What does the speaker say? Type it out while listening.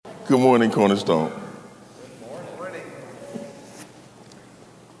Good morning, Cornerstone. Good morning.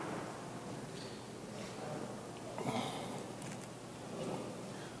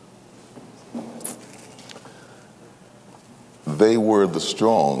 They were the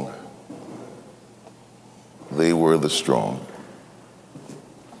strong. They were the strong.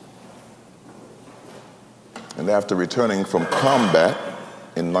 And after returning from combat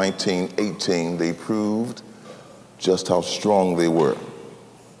in 1918, they proved just how strong they were.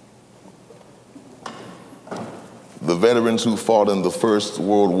 The veterans who fought in the First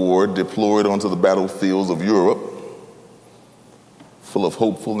World War deployed onto the battlefields of Europe, full of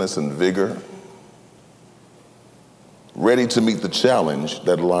hopefulness and vigor, ready to meet the challenge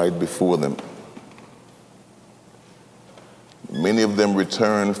that lied before them. Many of them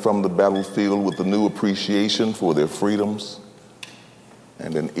returned from the battlefield with a new appreciation for their freedoms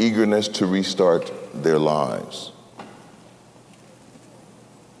and an eagerness to restart their lives.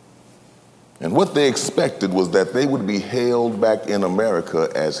 And what they expected was that they would be hailed back in America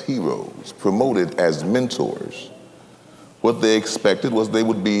as heroes, promoted as mentors. What they expected was they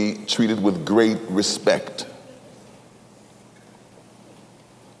would be treated with great respect.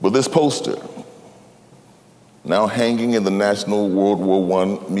 But this poster, now hanging in the National World War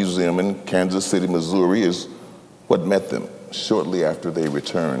I Museum in Kansas City, Missouri, is what met them shortly after they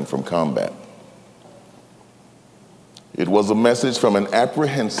returned from combat. It was a message from an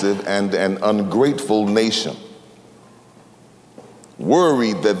apprehensive and an ungrateful nation,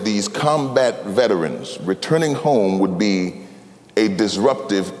 worried that these combat veterans returning home would be a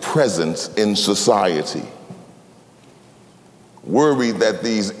disruptive presence in society, worried that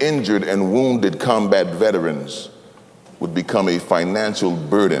these injured and wounded combat veterans would become a financial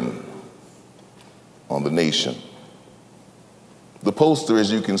burden on the nation. The poster, as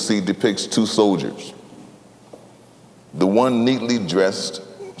you can see, depicts two soldiers. The one neatly dressed,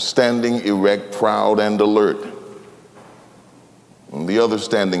 standing erect, proud and alert, and the other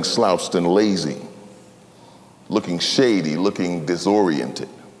standing slouched and lazy, looking shady, looking disoriented.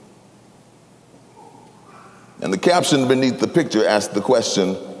 And the caption beneath the picture asked the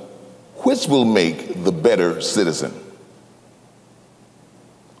question, which will make the better citizen?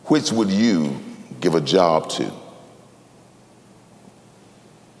 Which would you give a job to?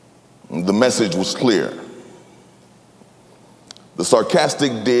 And the message was clear. The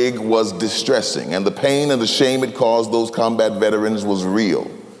sarcastic dig was distressing, and the pain and the shame it caused those combat veterans was real.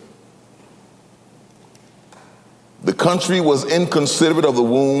 The country was inconsiderate of the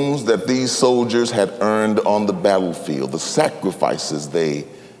wounds that these soldiers had earned on the battlefield, the sacrifices they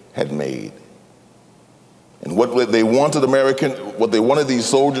had made. And what they wanted these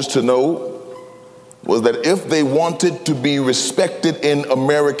soldiers to know was that if they wanted to be respected in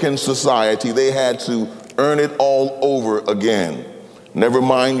American society, they had to earn it all over again. Never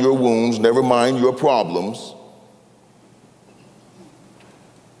mind your wounds, never mind your problems.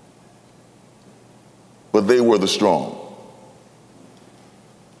 But they were the strong.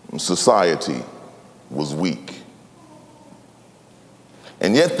 And society was weak.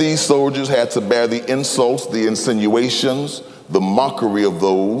 And yet these soldiers had to bear the insults, the insinuations, the mockery of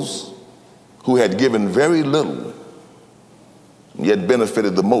those who had given very little, and yet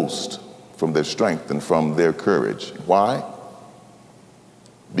benefited the most from their strength and from their courage. Why?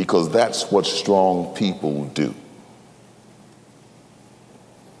 Because that's what strong people do.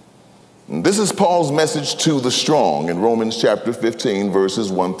 And this is Paul's message to the strong in Romans chapter 15, verses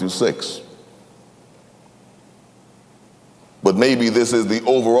 1 through 6. But maybe this is the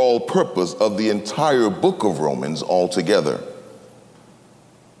overall purpose of the entire book of Romans altogether.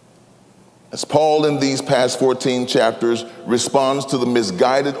 As Paul in these past 14 chapters responds to the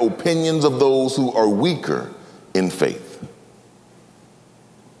misguided opinions of those who are weaker in faith.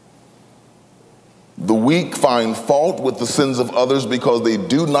 The weak find fault with the sins of others because they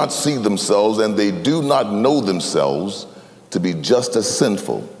do not see themselves and they do not know themselves to be just as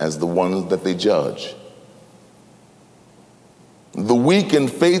sinful as the ones that they judge. The weak in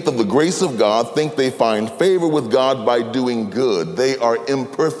faith of the grace of God think they find favor with God by doing good. They are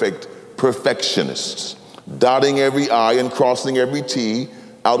imperfect perfectionists, dotting every I and crossing every T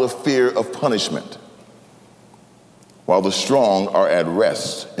out of fear of punishment, while the strong are at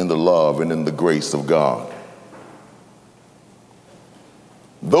rest in the love and in the grace of God.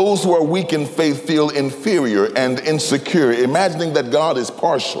 Those who are weak in faith feel inferior and insecure, imagining that God is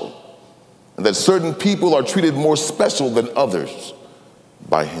partial and that certain people are treated more special than others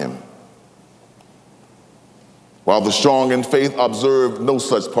by him. While the strong in faith observe no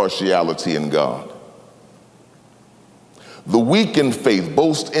such partiality in God. The weak in faith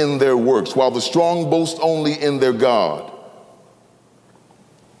boast in their works, while the strong boast only in their God.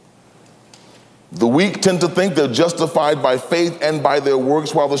 The weak tend to think they're justified by faith and by their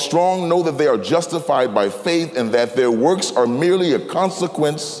works, while the strong know that they are justified by faith and that their works are merely a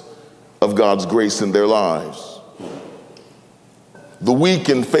consequence of God's grace in their lives. The weak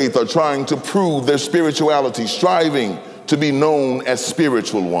in faith are trying to prove their spirituality, striving to be known as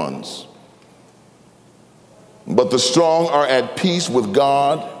spiritual ones. But the strong are at peace with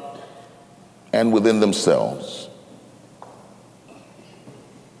God and within themselves.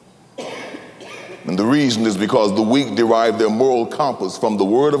 And the reason is because the weak derive their moral compass from the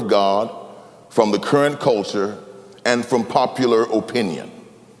Word of God, from the current culture, and from popular opinion.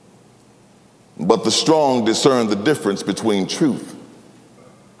 But the strong discern the difference between truth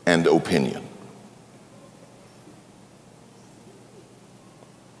and opinion.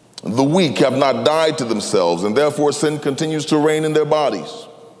 The weak have not died to themselves, and therefore sin continues to reign in their bodies.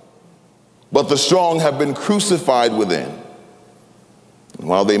 But the strong have been crucified within. And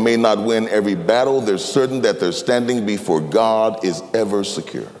while they may not win every battle, they're certain that their standing before God is ever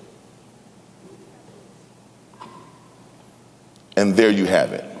secure. And there you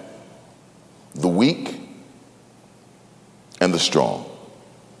have it. The weak and the strong.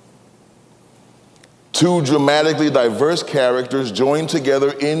 Two dramatically diverse characters joined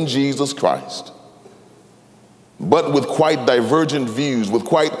together in Jesus Christ, but with quite divergent views, with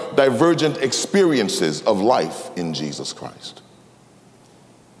quite divergent experiences of life in Jesus Christ.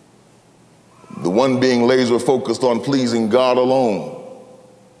 The one being laser focused on pleasing God alone,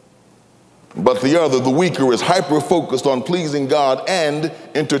 but the other, the weaker, is hyper focused on pleasing God and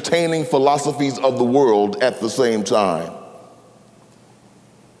entertaining philosophies of the world at the same time.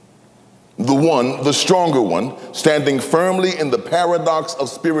 The one, the stronger one, standing firmly in the paradox of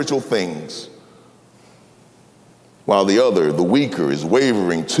spiritual things, while the other, the weaker, is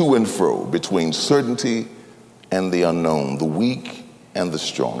wavering to and fro between certainty and the unknown, the weak and the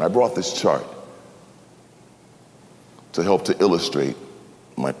strong. I brought this chart to help to illustrate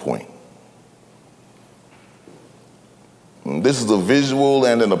my point. And this is a visual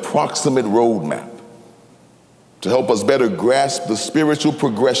and an approximate roadmap to help us better grasp the spiritual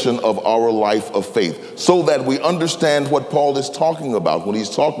progression of our life of faith, so that we understand what Paul is talking about when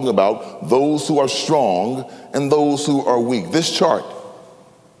he's talking about those who are strong and those who are weak. This chart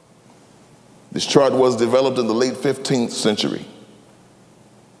was developed in the late 15th century.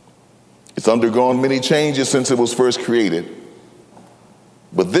 It's undergone many changes since it was first created,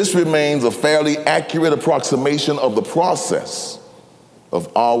 but this remains a fairly accurate approximation of the process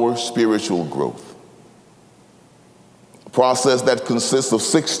of our spiritual growth. A process that consists of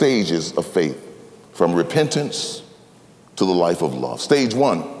 6 stages of faith, from repentance to the life of love. Stage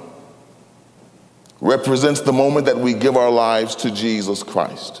 1 represents the moment that we give our lives to Jesus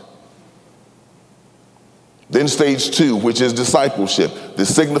Christ. Then stage 2, which is discipleship.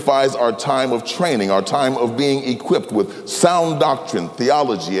 This signifies our time of training, our time of being equipped with sound doctrine,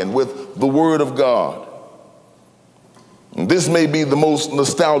 theology, and with the Word of God. And this may be the most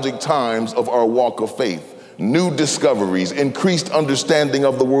nostalgic times of our walk of faith. New discoveries, increased understanding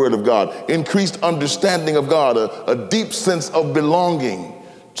of the Word of God, increased understanding of God, a deep sense of belonging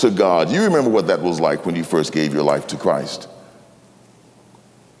to God. You remember what that was like when you first gave your life to Christ.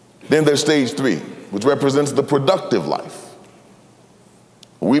 Then there's stage 3, which represents the productive life.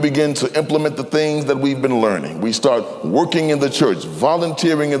 We begin to implement the things that we've been learning. We start working in the church,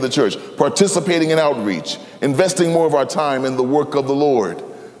 volunteering in the church, participating in outreach, investing more of our time in the work of the Lord.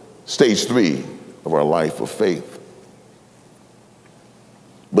 Stage 3 of our life of faith.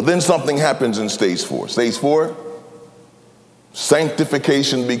 But then something happens in stage 4. Stage 4,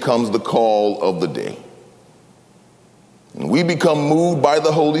 sanctification becomes the call of the day. And we become moved by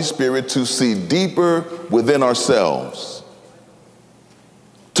the Holy Spirit to see deeper within ourselves,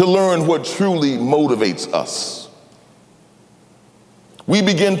 to learn what truly motivates us. We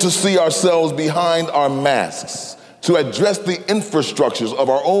begin to see ourselves behind our masks, to address the infrastructures of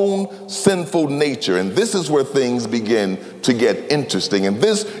our own sinful nature. And this is where things begin to get interesting. And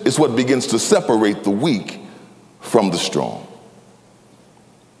this is what begins to separate the weak from the strong.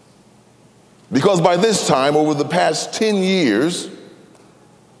 Because by this time, over the past 10 years,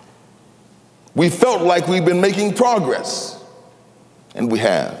 we felt like we've been making progress, and we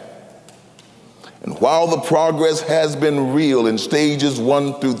have. And while the progress has been real in stages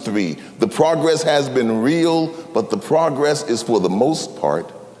 1 through 3, the progress has been real, but the progress is for the most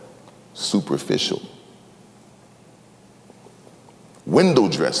part superficial. Window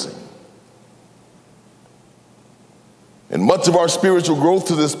dressing. And much of our spiritual growth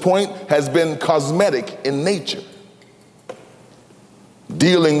to this point has been cosmetic in nature,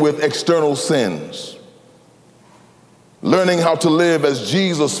 dealing with external sins, learning how to live as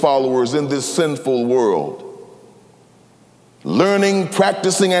Jesus followers in this sinful world, learning,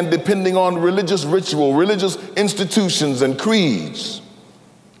 practicing, and depending on religious ritual, religious institutions and creeds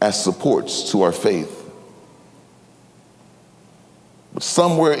as supports to our faith. But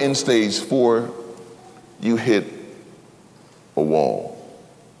somewhere in stage 4, you hit a wall.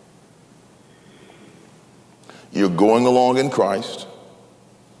 You're going along in Christ,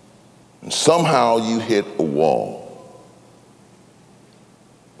 and somehow you hit a wall,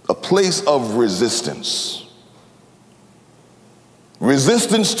 a place of resistance.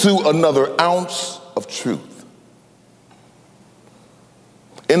 Resistance to another ounce of truth.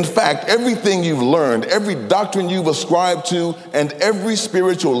 In fact, everything you've learned, every doctrine you've ascribed to, and every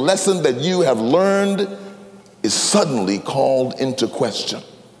spiritual lesson that you have learned is suddenly called into question.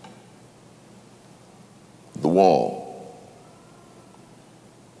 The wall.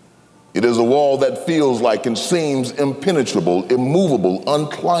 It is a wall that feels like and seems impenetrable, immovable,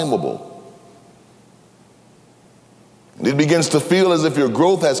 unclimbable. And it begins to feel as if your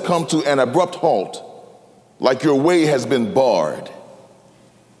growth has come to an abrupt halt, like your way has been barred.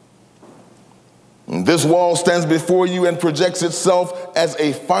 And this wall stands before you and projects itself as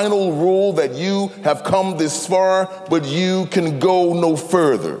a final rule that you have come this far, but you can go no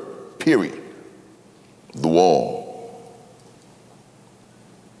further, period. The wall.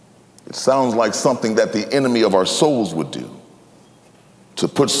 It sounds like something that the enemy of our souls would do, to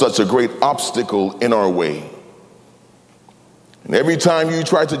put such a great obstacle in our way. And every time you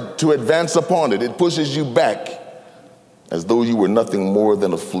try to advance upon it, it pushes you back as though you were nothing more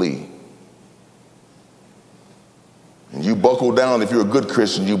than a flea. And you buckle down. If you're a good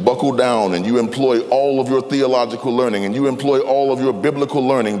Christian, you buckle down and you employ all of your theological learning and you employ all of your biblical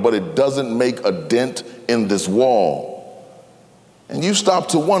learning, but it doesn't make a dent in this wall. And you stop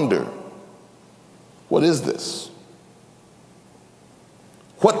to wonder, what is this?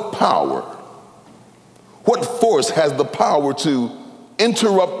 What power, what force has the power to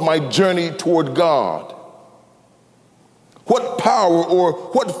interrupt my journey toward God? What power or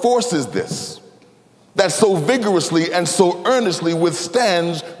what force is this that so vigorously and so earnestly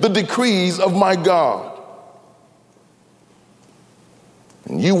withstands the decrees of my God?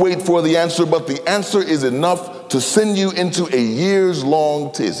 And you wait for the answer, but the answer is enough to send you into a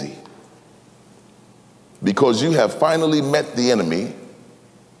years-long tizzy, because you have finally met the enemy,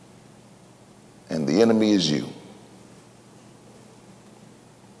 and the enemy is you.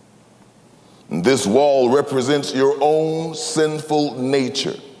 And this wall represents your own sinful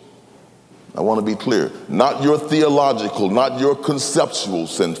nature. I want to be clear, not your theological, not your conceptual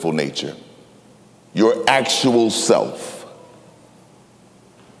sinful nature, your actual self.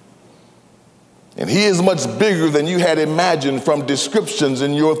 And he is much bigger than you had imagined from descriptions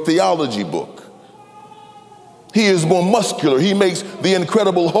in your theology book. He is more muscular. He makes the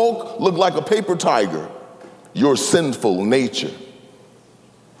Incredible Hulk look like a paper tiger, your sinful nature.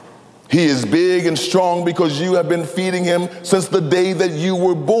 He is big and strong because you have been feeding him since the day that you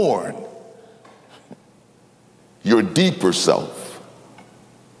were born. Your deeper self.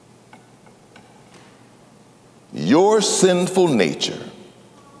 Your sinful nature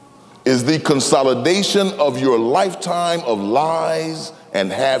is the consolidation of your lifetime of lies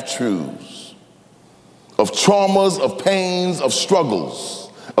and half-truths, of traumas, of pains, of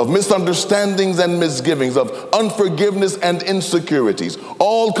struggles, of misunderstandings and misgivings, of unforgiveness and insecurities,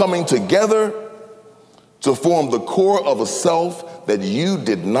 all coming together to form the core of a self that you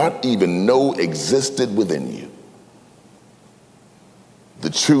did not even know existed within you. The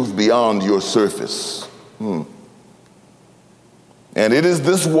truth beyond your surface. And it is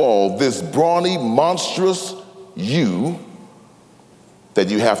this wall, this brawny, monstrous you, that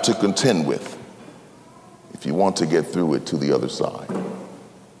you have to contend with if you want to get through it to the other side.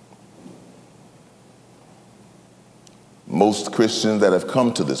 Most Christians that have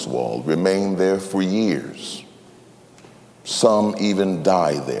come to this wall remain there for years. Some even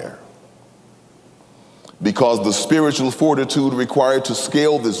die there, because the spiritual fortitude required to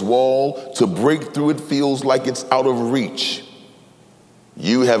scale this wall, to break through it, feels like it's out of reach.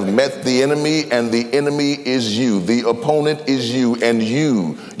 You have met the enemy, and the enemy is you. The opponent is you, and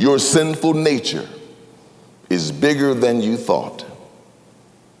you, your sinful nature, is bigger than you thought.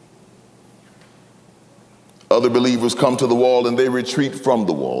 Other believers come to the wall and they retreat from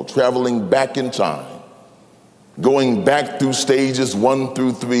the wall, traveling back in time, going back through stages 1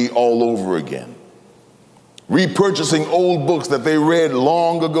 through 3 all over again, repurchasing old books that they read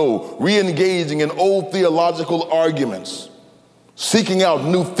long ago, re-engaging in old theological arguments, seeking out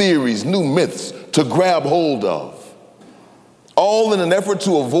new theories, new myths to grab hold of, all in an effort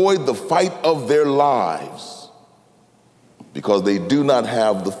to avoid the fight of their lives. because they do not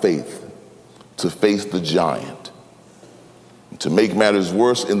have the faith to face the giant. To make matters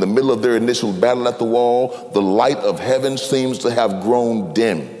worse, in the middle of their initial battle at the wall, the light of heaven seems to have grown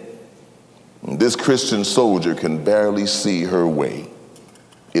dim. And this Christian soldier can barely see her way.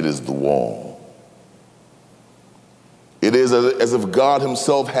 It is the wall. It is as if God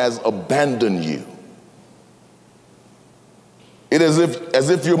himself has abandoned you. It is as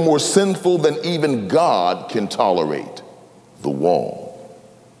if you're more sinful than even God can tolerate. The wall.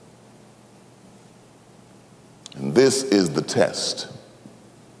 And this is the test.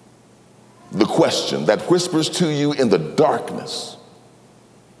 The question that whispers to you in the darkness.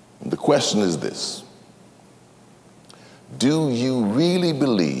 And the question is this: do you really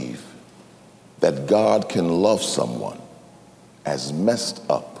believe that God can love someone as messed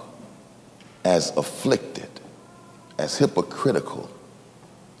up, as afflicted, as hypocritical,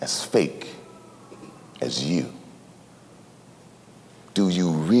 as fake as you? Do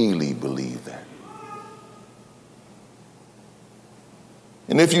you really believe that?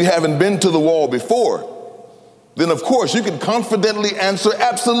 And if you haven't been to the wall before, then of course you can confidently answer,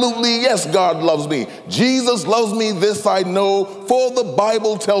 absolutely, yes, God loves me. Jesus loves me, this I know, for the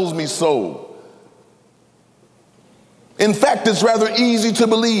Bible tells me so. In fact, it's rather easy to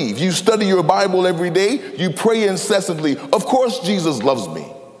believe. You study your Bible every day, you pray incessantly. Of course Jesus loves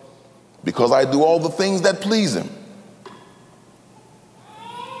me, because I do all the things that please him.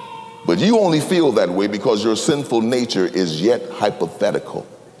 But you only feel that way because your sinful nature is yet hypothetical.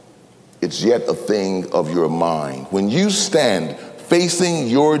 It's yet a thing of your mind. When you stand facing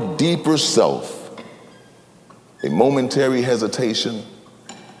your deeper self, a momentary hesitation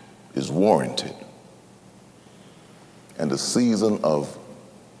is warranted, and a season of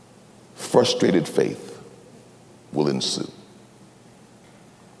frustrated faith will ensue.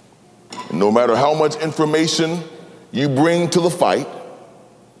 And no matter how much information you bring to the fight,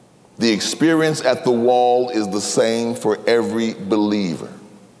 the experience at the wall is the same for every believer.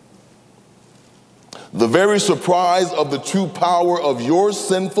 The very surprise of the true power of your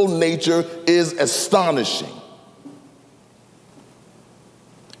sinful nature is astonishing.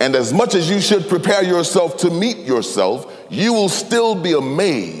 And as much as you should prepare yourself to meet yourself, you will still be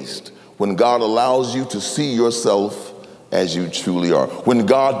amazed when God allows you to see yourself as you truly are. When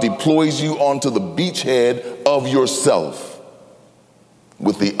God deploys you onto the beachhead of yourself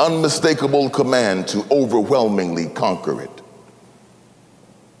with the unmistakable command to overwhelmingly conquer it.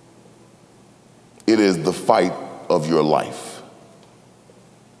 It is the fight of your life,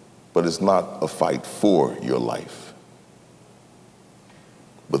 but it's not a fight for your life.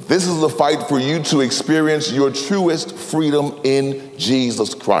 But this is a fight for you to experience your truest freedom in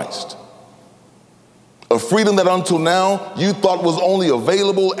Jesus Christ. A freedom that until now you thought was only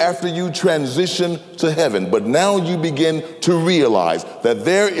available after you transitioned to heaven. But now you begin to realize that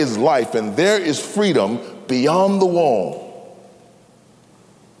there is life and there is freedom beyond the wall.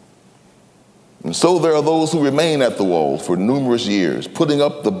 And so there are those who remain at the wall for numerous years, putting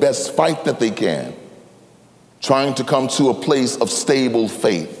up the best fight that they can, trying to come to a place of stable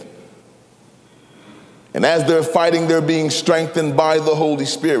faith. And as they're fighting, they're being strengthened by the Holy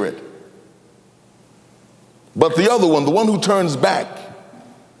Spirit. But the other one, the one who turns back,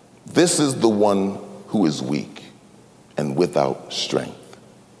 this is the one who is weak and without strength.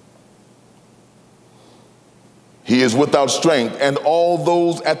 He is without strength, and all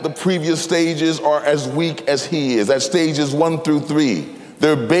those at the previous stages are as weak as he is. At stages 1 through 3,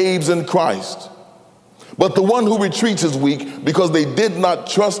 they're babes in Christ. But the one who retreats is weak because they did not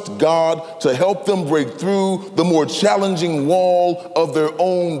trust God to help them break through the more challenging wall of their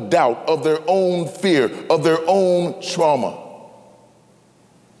own doubt, of their own fear, of their own trauma.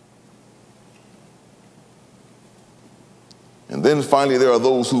 And then finally, there are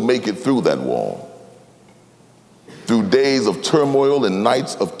those who make it through that wall. Through days of turmoil and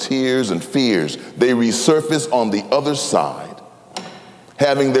nights of tears and fears, they resurface on the other side,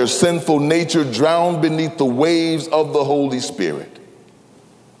 having their sinful nature drowned beneath the waves of the Holy Spirit.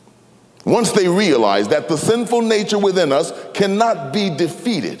 Once they realize that the sinful nature within us cannot be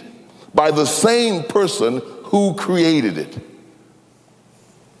defeated by the same person who created it.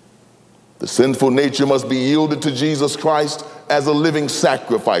 The sinful nature must be yielded to Jesus Christ as a living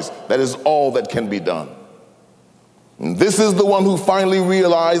sacrifice. That is all that can be done. And this is the one who finally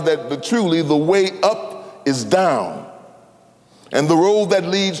realized that truly the way up is down. And the road that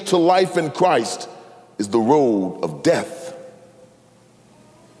leads to life in Christ is the road of death.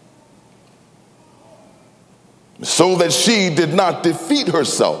 So that she did not defeat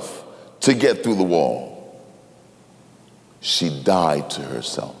herself to get through the wall. She died to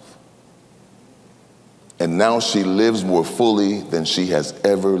herself. and now she lives more fully than she has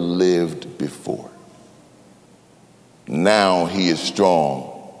ever lived before. Now he is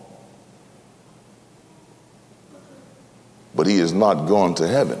strong, but he is not gone to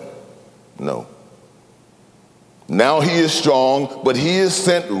heaven. No. Now he is strong, but he is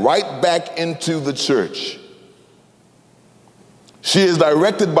sent right back into the church. She is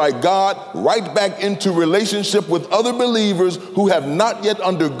directed by God right back into relationship with other believers who have not yet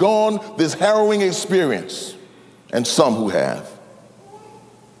undergone this harrowing experience, and some who have.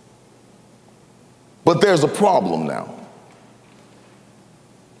 But there's a problem now.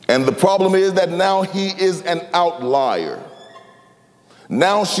 And the problem is that now he is an outlier.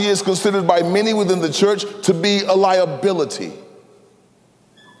 Now she is considered by many within the church to be a liability,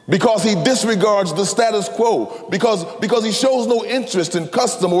 because he disregards the status quo, because he shows no interest in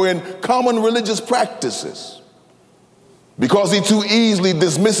custom or in common religious practices, because he too easily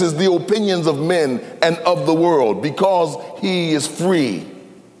dismisses the opinions of men and of the world, because he is free.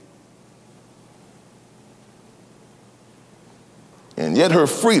 And yet her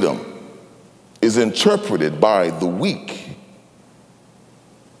freedom is interpreted by the weak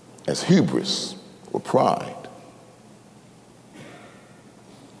as hubris or pride.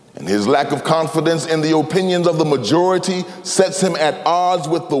 And his lack of confidence in the opinions of the majority sets him at odds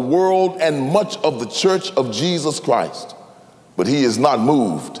with the world and much of the church of Jesus Christ. But he is not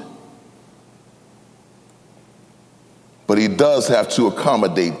moved. But he does have to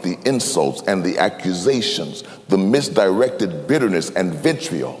accommodate the insults and the accusations, the misdirected bitterness and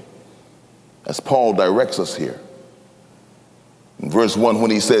vitriol, as Paul directs us here. In verse 1, when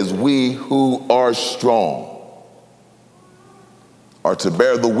he says, "We who are strong are to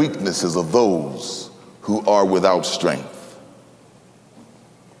bear the weaknesses of those who are without strength."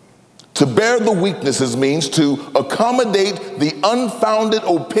 To bear the weaknesses means to accommodate the unfounded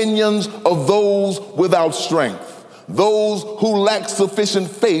opinions of those without strength, those who lack sufficient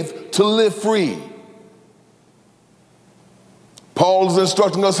faith to live free. Paul is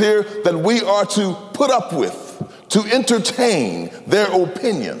instructing us here that we are to put up with, to entertain their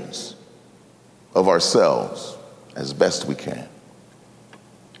opinions of ourselves as best we can,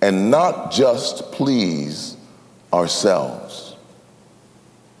 and not just please ourselves.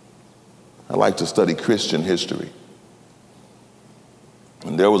 I like to study Christian history.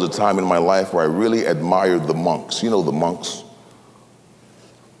 And there was a time in my life where I really admired the monks. You know, the monks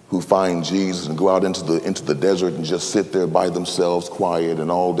who find Jesus and go out into the desert and just sit there by themselves, quiet, and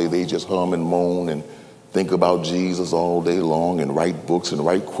all day they just hum and moan and think about Jesus all day long and write books and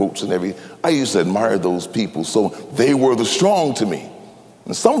write quotes and everything. I used to admire those people, so they were the strong to me.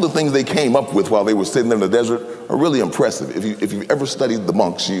 And some of the things they came up with while they were sitting there in the desert are really impressive. If you've ever studied the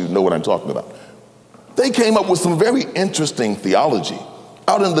monks, you know what I'm talking about. They came up with some very interesting theology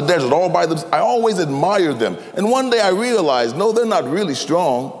out in the desert all by themselves. I always admired them. And one day I realized, no, they're not really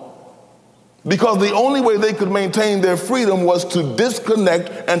strong, because the only way they could maintain their freedom was to disconnect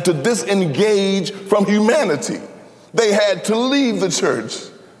and to disengage from humanity. They had to leave the church.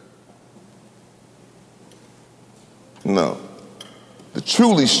 No. The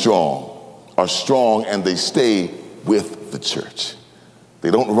truly strong are strong and they stay with the church.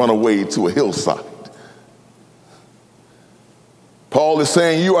 They don't run away to a hillside. Paul is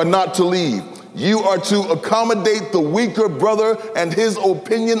saying you are not to leave. You are to accommodate the weaker brother and his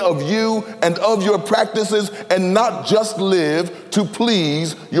opinion of you and of your practices, and not just live to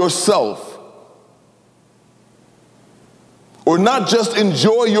please yourself. Or not just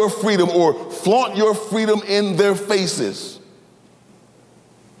enjoy your freedom or flaunt your freedom in their faces.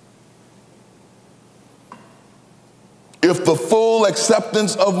 If the full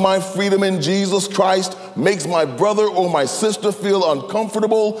acceptance of my freedom in Jesus Christ makes my brother or my sister feel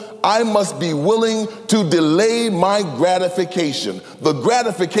uncomfortable, I must be willing to delay my gratification, the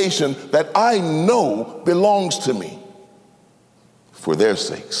gratification that I know belongs to me, for their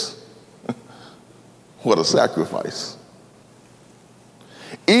sakes. What a sacrifice.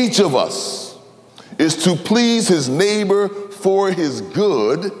 Each of us is to please his neighbor for his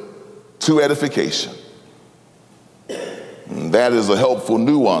good to edification. And that is a helpful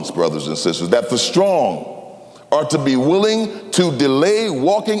nuance, brothers and sisters, that the strong are to be willing to delay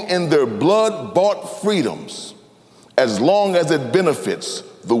walking in their blood-bought freedoms as long as it benefits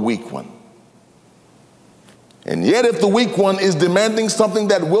the weak one. And yet if the weak one is demanding something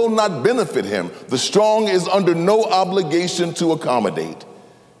that will not benefit him, the strong is under no obligation to accommodate,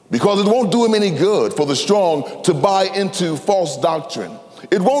 because it won't do him any good for the strong to buy into false doctrine.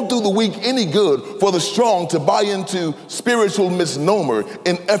 It won't do the weak any good for the strong to buy into spiritual misnomer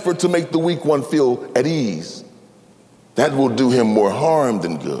in effort to make the weak one feel at ease. That will do him more harm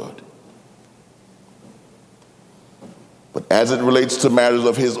than good. as it relates to matters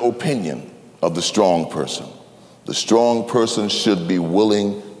of his opinion of the strong person should be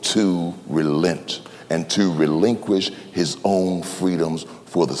willing to relent and to relinquish his own freedoms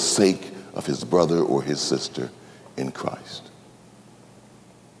for the sake of his brother or his sister in Christ.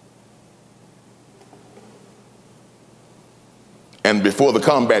 And before the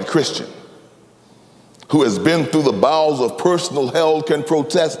combat Christian, who has been through the bowels of personal hell, can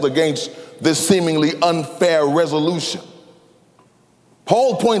protest against this seemingly unfair resolution,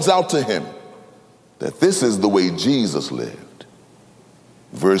 Paul points out to him that this is the way Jesus lived.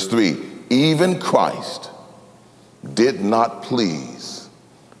 Verse 3, even Christ did not please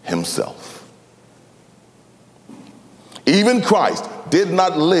himself. Even Christ did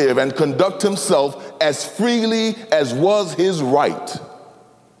not live and conduct himself as freely as was his right.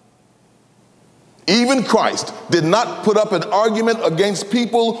 Even Christ did not put up an argument against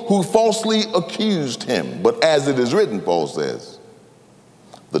people who falsely accused him. But as it is written, Paul says,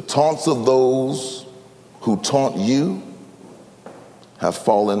 the taunts of those who taunt you have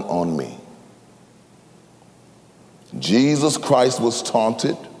fallen on me. Jesus Christ was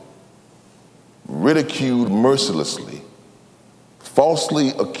taunted, ridiculed mercilessly, falsely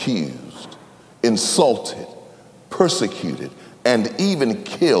accused, insulted, persecuted, and even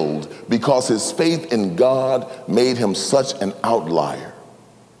killed because his faith in God made him such an outlier.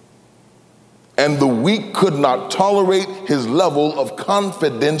 And the weak could not tolerate his level of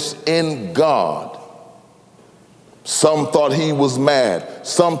confidence in God. Some thought he was mad.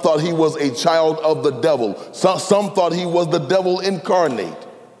 Some thought he was a child of the devil. Some thought he was the devil incarnate.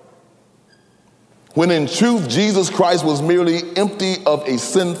 When in truth, Jesus Christ was merely empty of a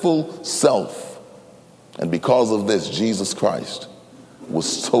sinful self. And because of this, Jesus Christ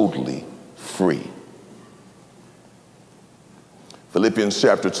was totally free. Philippians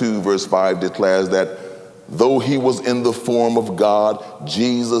chapter 2, verse 5 declares that though he was in the form of God,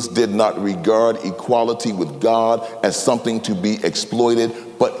 Jesus did not regard equality with God as something to be exploited,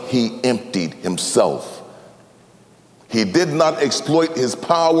 but he emptied himself. He did not exploit his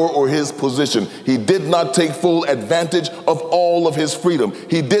power or his position. He did not take full advantage of all of his freedom.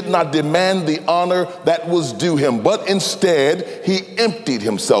 He did not demand the honor that was due him, but instead he emptied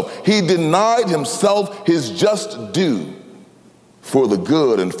himself. He denied himself his just due for the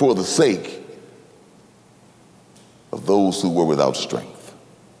good and for the sake of those who were without strength.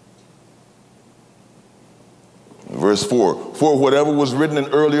 Verse 4, for whatever was written in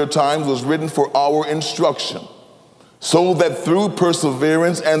earlier times was written for our instruction, so that through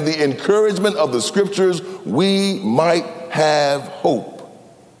perseverance and the encouragement of the scriptures, we might have hope.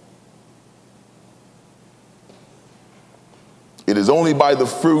 It is only by the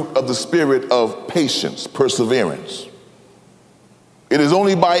fruit of the spirit of patience, perseverance. It is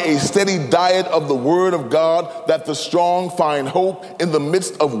only by a steady diet of the word of God that the strong find hope in the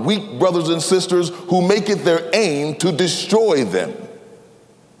midst of weak brothers and sisters who make it their aim to destroy them.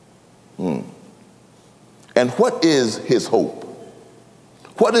 And what is his hope?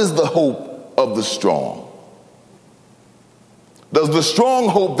 What is the hope of the strong? Does the strong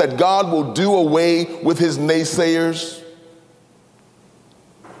hope that God will do away with his naysayers?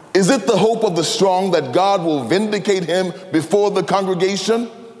 Is it the hope of the strong that God will vindicate him before the congregation?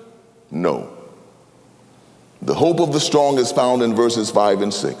 No. The hope of the strong is found in verses 5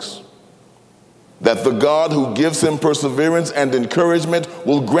 and 6. That the God who gives him perseverance and encouragement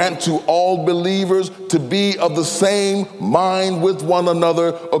will grant to all believers to be of the same mind with one another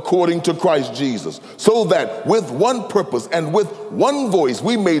according to Christ Jesus, so that with one purpose and with one voice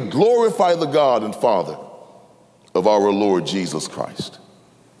we may glorify the God and Father of our Lord Jesus Christ.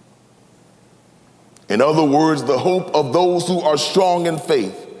 In other words, the hope of those who are strong in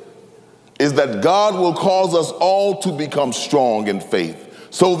faith is that God will cause us all to become strong in faith,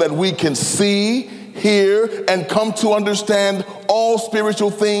 so that we can see, hear, and come to understand all spiritual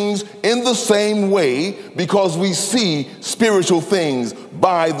things in the same way, because we see spiritual things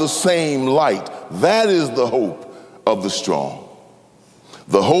by the same light. That is the hope of the strong.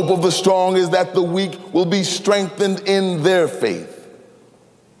 The hope of the strong is that the weak will be strengthened in their faith.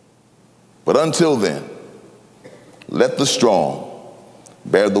 But until then, let the strong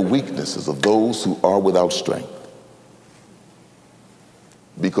bear the weaknesses of those who are without strength,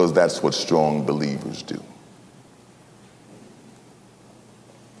 because that's what strong believers do.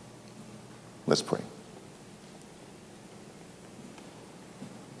 Let's pray.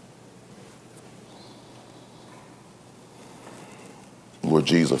 Lord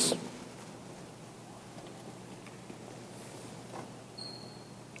Jesus,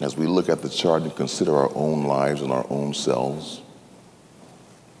 as we look at the chart and consider our own lives and our own selves,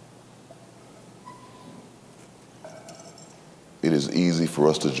 for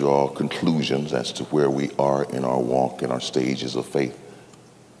us to draw conclusions as to where we are in our walk and our stages of faith.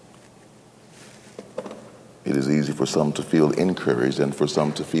 It is easy for some to feel encouraged and for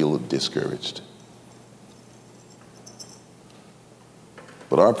some to feel discouraged.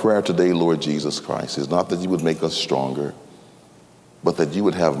 But our prayer today, Lord Jesus Christ, is not that you would make us stronger, but that you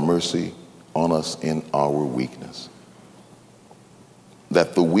would have mercy on us in our weakness.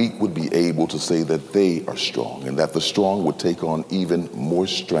 That the weak would be able to say that they are strong, and that the strong would take on even more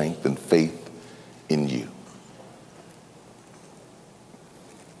strength and faith in you.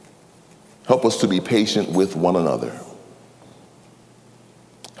 Help us to be patient with one another.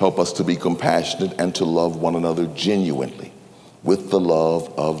 Help us to be compassionate and to love one another genuinely with the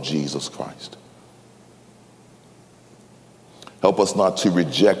love of Jesus Christ. Help us not to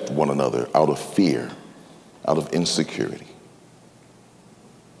reject one another out of fear, out of insecurity.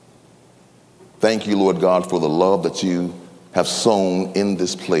 Thank you, Lord God, for the love that you have sown in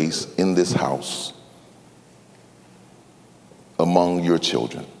this place, in this house, among your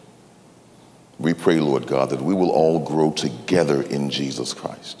children. We pray, Lord God, that we will all grow together in Jesus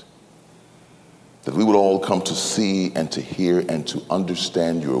Christ. That we would all come to see and to hear and to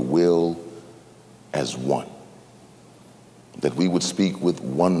understand your will as one. That we would speak with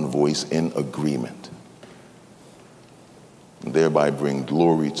one voice in agreement. And thereby bring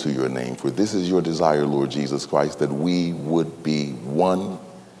glory to your name. For this is your desire, Lord Jesus Christ, that we would be one,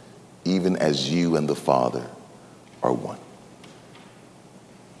 even as you and the Father are one.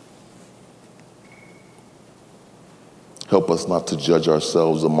 Help us not to judge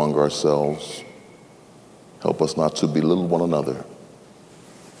ourselves among ourselves. Help us not to belittle one another,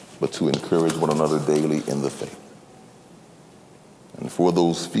 but to encourage one another daily in the faith. And for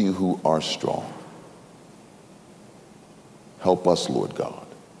those few who are strong, help us, Lord God,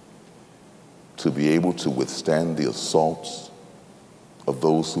 to be able to withstand the assaults of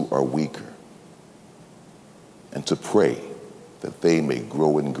those who are weaker, and to pray that they may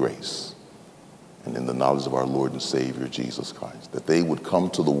grow in grace and in the knowledge of our Lord and Savior, Jesus Christ, that they would come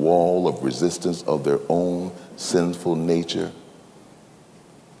to the wall of resistance of their own sinful nature,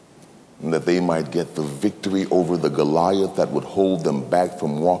 and that they might get the victory over the Goliath that would hold them back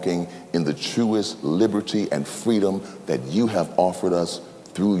from walking in the truest liberty and freedom that you have offered us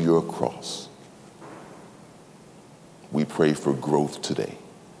through your cross. We pray for growth today.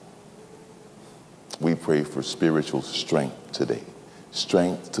 We pray for spiritual strength today.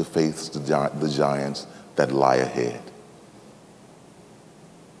 Strength to face the giants that lie ahead.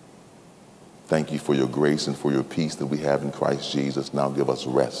 Thank you for your grace and for your peace that we have in Christ Jesus. Now give us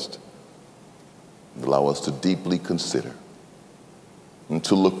rest. And allow us to deeply consider and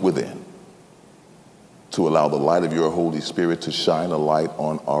to look within, to allow the light of your Holy Spirit to shine a light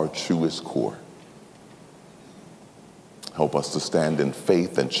on our truest core. Help us to stand in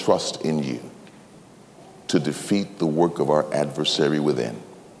faith and trust in you, to defeat the work of our adversary within,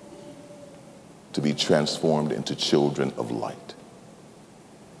 to be transformed into children of light.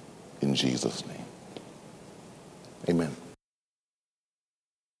 In Jesus' name, amen.